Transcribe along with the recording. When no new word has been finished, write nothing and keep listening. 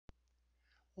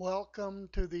Welcome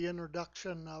to the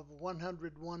introduction of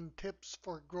 101 Tips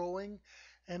for Growing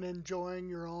and Enjoying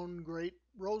Your Own Great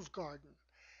Rose Garden.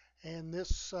 And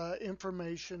this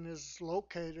information is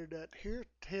located at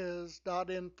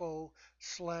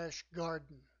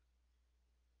heretis.info/garden.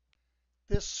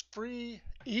 This free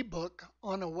ebook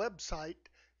on a website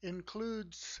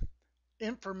includes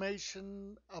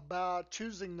information about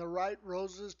choosing the right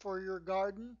roses for your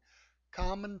garden,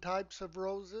 common types of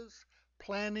roses,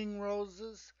 planting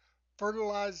roses,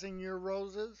 fertilizing your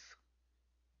roses,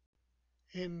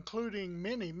 including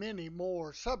many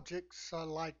more subjects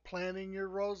like planting your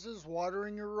roses,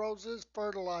 watering your roses,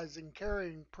 fertilizing,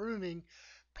 caring, pruning,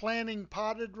 planting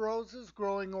potted roses,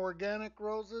 growing organic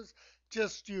roses.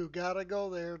 Just you gotta go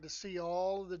there to see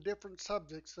all of the different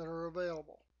subjects that are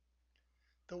available.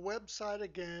 The website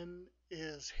again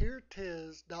is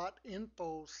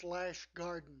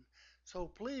heretis.info/garden. So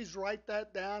please write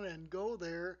that down and go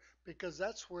there because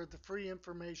that's where the free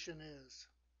information is.